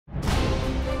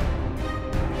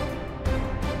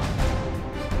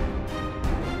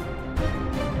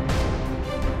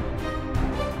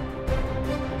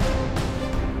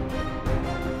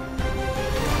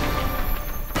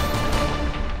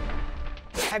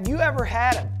Have you ever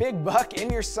had a big buck in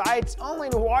your sights only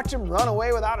to watch him run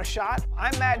away without a shot?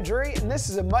 I'm Matt Drury, and this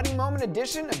is a Muddy Moment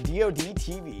edition of DoD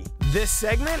TV. This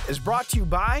segment is brought to you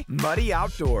by Muddy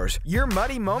Outdoors. Your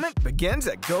muddy moment begins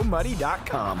at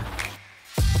GoMuddy.com.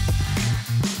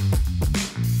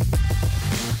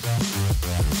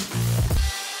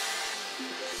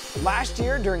 Last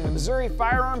year, during the Missouri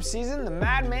firearms season, the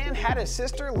madman had his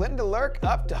sister Linda Lurk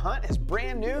up to hunt his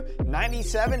brand new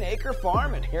 97-acre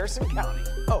farm in Harrison County.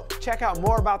 Oh, check out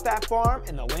more about that farm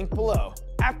in the link below.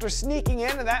 After sneaking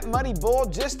into that muddy bull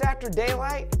just after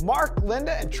daylight, Mark,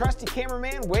 Linda, and trusty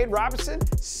cameraman Wade Robinson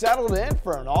settled in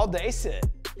for an all-day sit.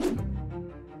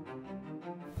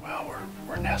 Well,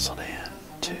 we're nestled in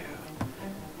to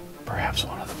perhaps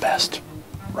one of the best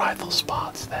rifle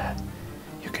spots that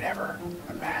you could ever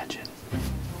imagine.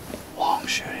 Long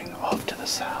shooting off to the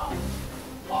south,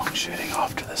 long shooting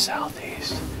off to the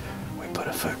southeast. We put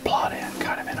a food plot in,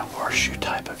 kind of in a horseshoe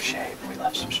type of shape. We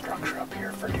left some structure up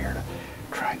here for deer to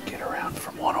try and get around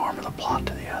from one arm of the plot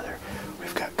to the other.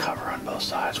 We've got cover on both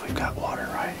sides. We've got water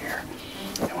right here.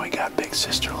 And we got big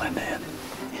sister Linda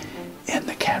in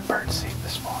the catbird seat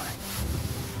this morning.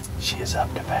 She is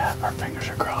up to bat. Our fingers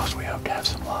are crossed. We hope to have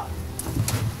some luck.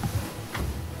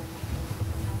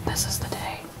 This is the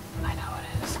day. I know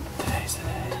it is. Today's the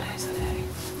day. Today's the day.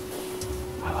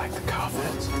 I like the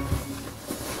confidence.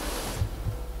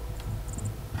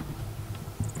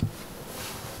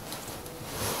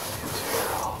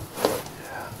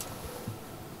 Yeah.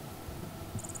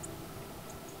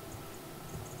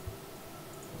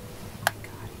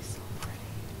 God, he's so pretty.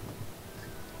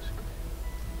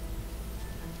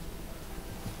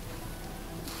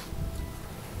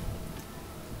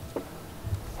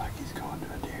 Like he's going to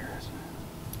a deer, isn't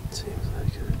it? Seems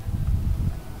like it.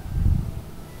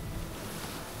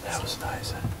 That was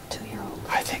nice. 2-year-old.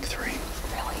 I think 3.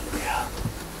 Really? Yeah.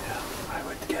 Yeah. I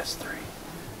would guess 3.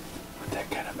 With that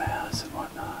kind of mass and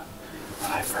whatnot.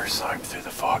 When I first saw him through the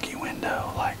foggy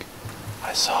window, like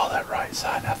I saw that right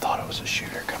side and I thought it was a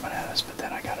shooter coming at us, but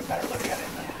then I got a better look at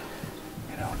him and,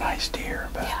 you know, nice deer,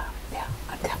 but Yeah,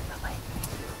 definitely.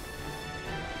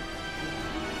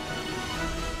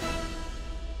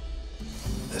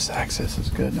 this access is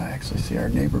good, and I actually see our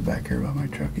neighbor back here by my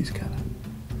truck. He's kind of,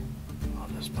 I'll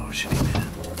just motion him in.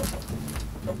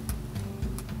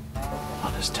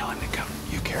 I'll just tell him to come.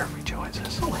 You care if he joins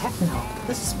us? Oh, heck no.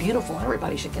 This is beautiful.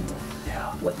 Everybody should get to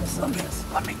Yeah. witness some of this.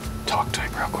 Let me talk to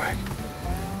him real quick.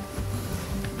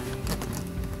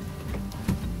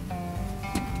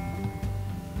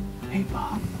 Hey,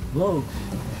 Bob. Hello.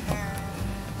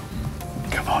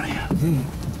 Come on in.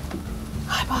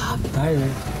 Hi, Bob. Hi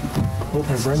there. Hope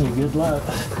I bring you good luck.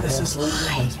 This is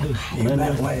Linda. You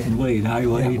met Wade. And Wade. Hi,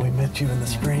 Wade. Yeah, we met you in the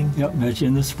spring. Yep, met you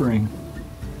in the spring.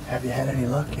 Have you had any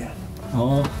luck yet?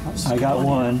 Oh, I got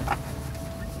one.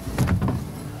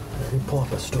 Let me pull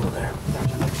up a stool there.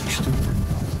 There's an extra stool.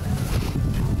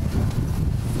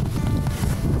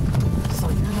 So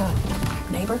you're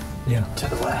the neighbor? Yeah. To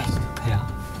the west. Yeah.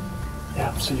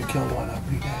 Yeah, so you killed one up.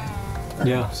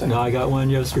 Yeah. No, I got one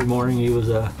yesterday morning. He was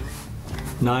a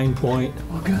 9-point.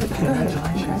 Well, good.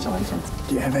 Congratulations.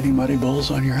 Do you have any muddy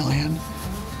bulls on your land?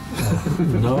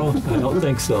 No, I don't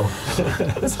think so.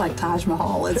 It's like Taj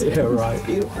Mahal, isn't it? Yeah, right. It's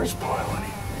beautiful. We're spoiling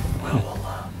him. Well,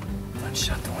 let's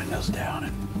shut the windows down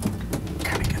and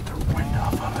kind of get the wind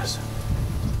off of us.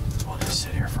 We'll just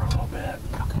sit here for a little bit.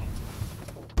 Okay.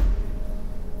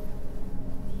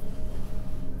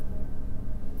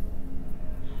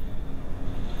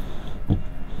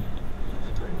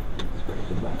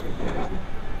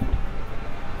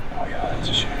 Oh yeah, that's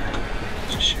a shooter.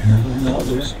 It's a shooter. No, You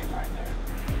there's- see him right there.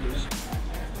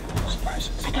 Nice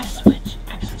and I gotta slow. switch.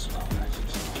 Nice and slow. Hold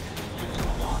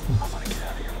on. I'm gonna get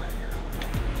out of here right here.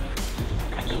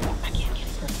 I can't get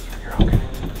it. You're okay.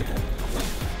 Good.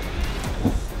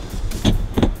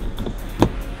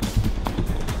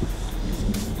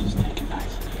 Just take it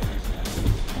nice and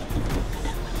easy.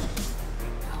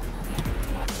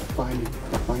 Find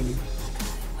him.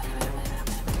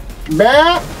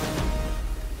 Matt!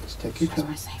 Just take your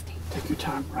time. Take your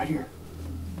time. Right here.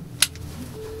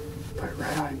 Put it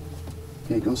right on him.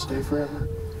 He ain't gonna stay forever.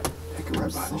 Take it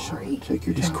right by the shoulder. Take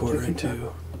your time. He's quartering Take your time.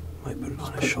 too. Might put it on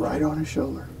Put his it shoulder. right on his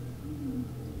shoulder.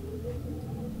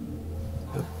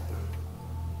 Yep.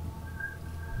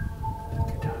 Take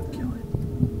your time. Kill it.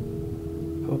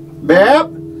 Oh. Bap!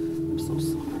 I'm so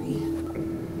sorry.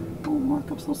 Oh, Mark,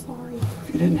 I'm so sorry.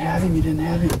 If you didn't have him, you didn't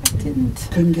have him. I didn't.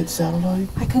 Couldn't get settled on him?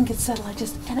 I couldn't get settled.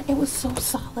 And it was so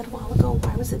solid a while ago.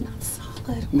 Why was it not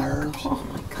solid? Nerves. Oh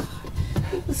my God.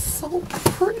 It was so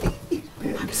pretty.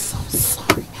 I'm so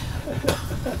sorry.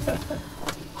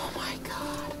 Oh my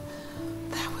God.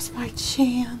 That was my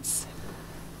chance.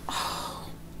 Oh,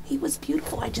 he was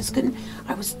beautiful. I just couldn't.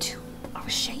 I was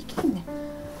shaking.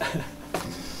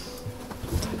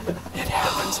 It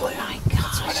happens, Lynn. Oh my gosh.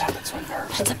 That's what happens when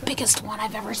nerves. That's the biggest one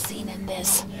I've ever seen in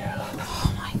this. Yeah.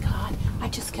 Oh my God. I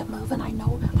just kept moving. I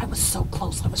know I was so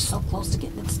close. I was so close to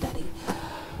getting it steady.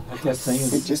 I kept thinking,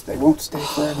 They won't stay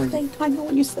forever. I know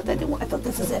when you said that, I thought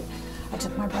this is it. I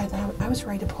took my breath and I was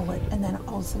ready to pull it, and then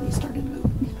all of a sudden he started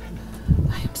moving.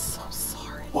 I am so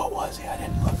sorry. What was he? I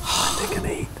didn't look. I think an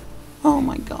 8. Oh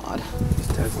my God. He's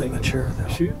definitely mature, though.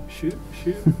 shoot.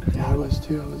 Yeah, I was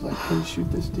too. I was like, please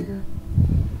shoot this deer.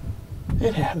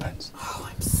 It happens. Oh,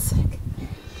 I'm sick.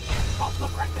 Oh,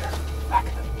 look right there. Back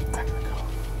of the car.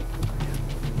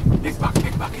 Big buck.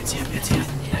 It's him.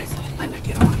 Hey, Linda,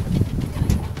 get on.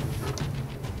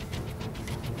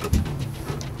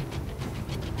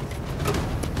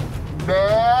 Right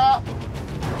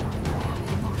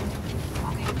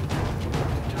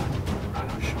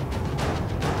on shoulder.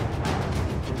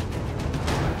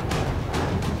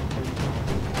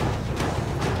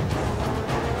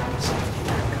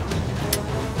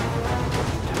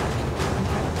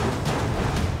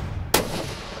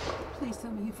 Please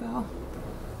tell me you fell.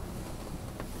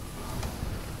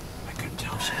 I couldn't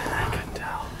tell. I couldn't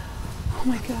tell. Oh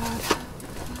my God.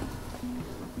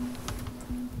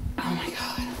 Oh my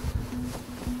God.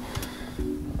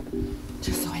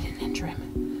 Just so I didn't injure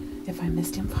him. If I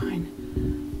missed him, fine.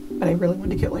 But I really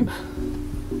wanted to kill him.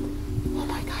 Oh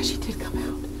my gosh, he did come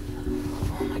out.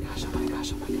 Oh my gosh.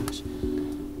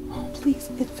 Oh, please,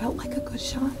 it felt like a good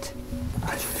shot.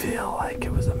 I feel like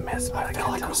it was a miss, but I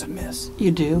felt like it was a miss.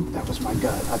 You do? That was my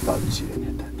gut. I thought she didn't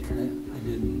hit that deer. I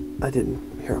didn't. I didn't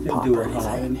hear a pop do or it, anything. huh?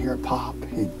 I didn't hear a pop.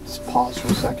 He just paused for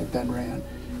a second, then ran.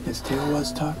 His tail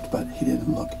was tucked, but he didn't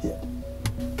look hit.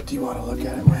 Do you want to look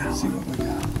at it and see what we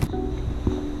got?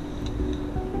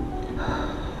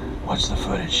 What's the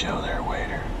footage show there,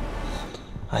 waiter?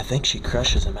 I think she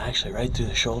crushes him actually right through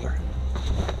the shoulder.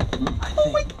 I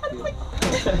think.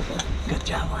 Good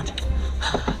job, Linda.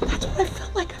 That's what I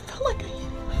felt like. I felt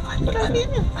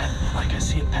like I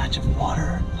see a patch of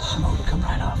water, smoke come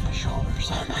right off his shoulders.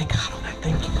 Oh my God, I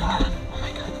think you got it. Oh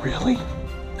my God. Really?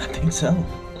 I think so.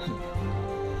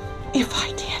 If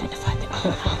I did.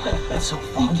 It's so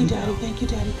foggy. Thank you, Daddy. Thank you,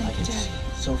 Daddy. It's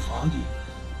so foggy.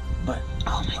 But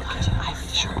Oh my gosh, I'm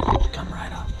sure it'll come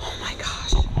right off. Oh my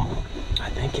gosh. I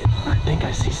think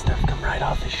I see stuff come right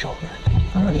off his shoulder.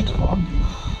 It's foggy.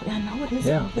 Yeah, I know it is.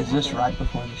 Yeah. Is this right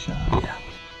before the shot? Yeah.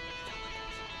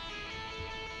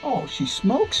 Oh, she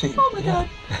smokes him. Oh my God.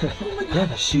 Yeah,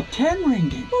 but She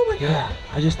 10-ringed him. Oh my God. yeah,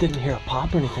 I just didn't hear a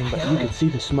pop or anything, but you could see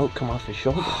the smoke come off his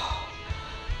shoulder. Oh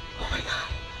my God.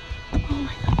 Oh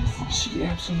my goodness. She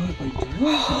absolutely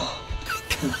drills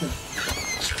him.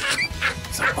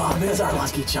 So Bob is our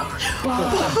lucky charm. Yeah,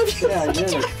 I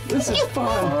get it. This is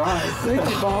fun. All right. Thank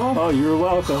you, Bob. Oh, you're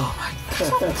welcome. I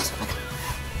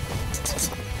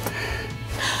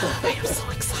am so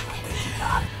excited.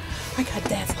 I got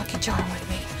Dad's lucky charm with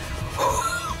me.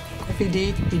 If he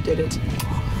did it.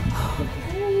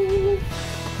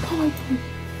 Oh my God.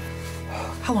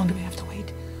 How long do we have to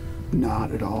wait?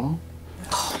 Not at all.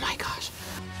 Oh my gosh.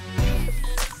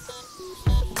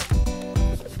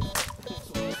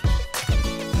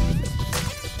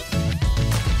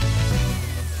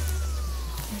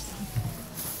 Here's some.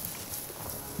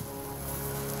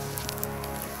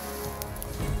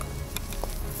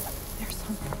 There's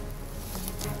some.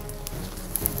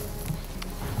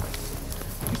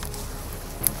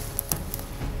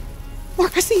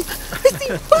 Mark, I see him.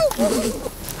 Boom.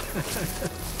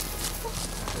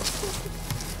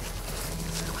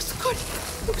 It was good.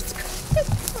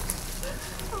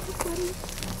 Oh, buddy.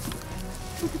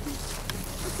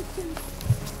 Look at this.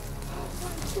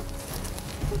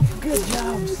 Good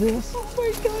job, sis. Oh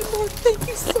my God, Mark, thank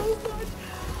you so much.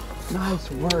 Nice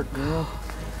work, girl.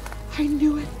 I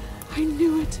knew it.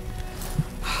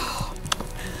 Oh,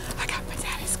 I got my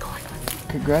daddy's going with me.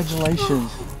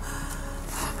 Congratulations.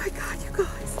 Oh my God, you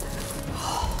guys.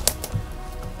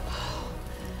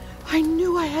 I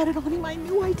knew I had it on him. I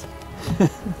knew I did.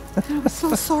 And I was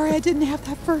so sorry I didn't have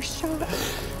that first shot.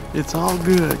 It's all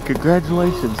good.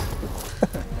 Congratulations.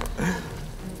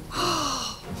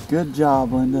 Good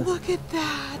job, Linda. Look at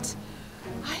that.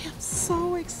 I am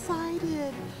so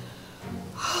excited.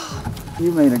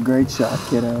 You made a great shot,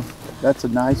 kiddo. That's a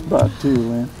nice buck, too,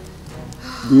 Lynn.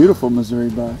 Beautiful Missouri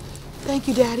buck. Thank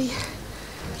you, Daddy.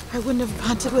 I wouldn't have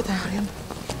hunted without him.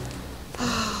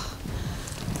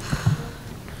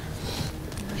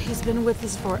 He's been with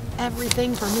us for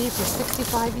everything for me for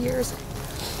 65 years.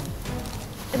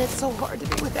 And it's so hard to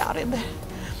be without him.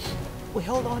 We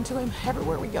hold on to him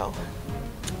everywhere we go.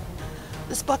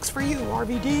 This buck's for you,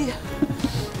 RVD.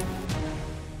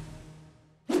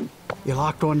 You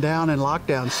locked one down in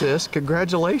lockdown, sis.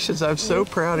 Congratulations. I'm so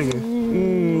proud of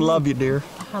you. Love you, dear.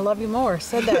 I love you more.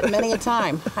 Said that many a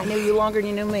time. I knew you longer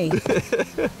than you knew me.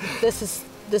 This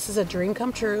is a dream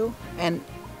come true, and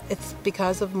it's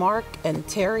because of Mark and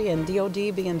Terry and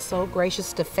DOD being so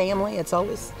gracious to family. It's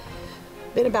always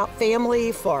been about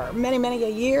family for many, many a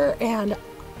year, and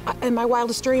in my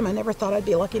wildest dream, I never thought I'd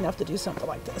be lucky enough to do something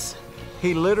like this.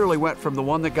 He literally went from the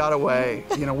one that got away,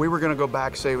 you know, we were going to go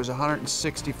back, say it was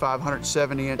 165,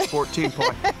 170 inch, 14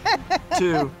 point,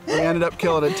 to we ended up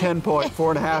killing a 10 point,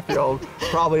 4.5-year-old,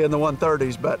 probably in the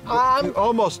 130s, but you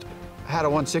almost had a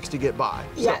 160 get by.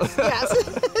 So. Yes,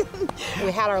 yes.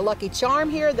 We had our lucky charm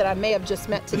here that I may have just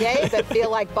met today, but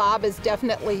feel like Bob is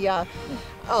definitely part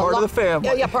of the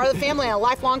family. Yeah, part of the family and a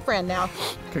lifelong friend now.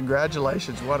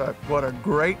 Congratulations, what a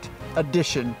great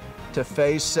addition to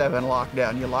Phase 7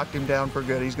 lockdown. You locked him down for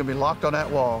good. He's gonna be locked on that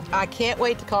wall. I can't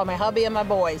wait to call my hubby and my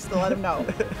boys to let them know.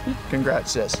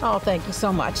 Congrats, sis. Oh, thank you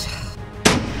so much.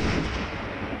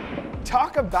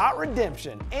 Talk about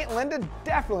redemption. Aunt Linda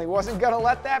definitely wasn't gonna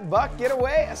let that buck get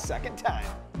away a second time.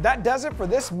 That does it for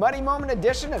this Muddy Moment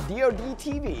edition of DOD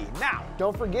TV. Now,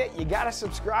 don't forget, you gotta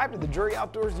subscribe to the Drury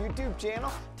Outdoors YouTube channel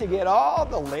to get all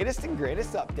the latest and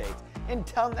greatest updates.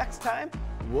 Until next time,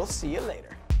 we'll see you later.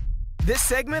 This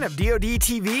segment of DOD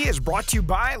TV is brought to you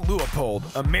by Leupold,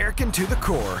 American to the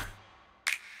core.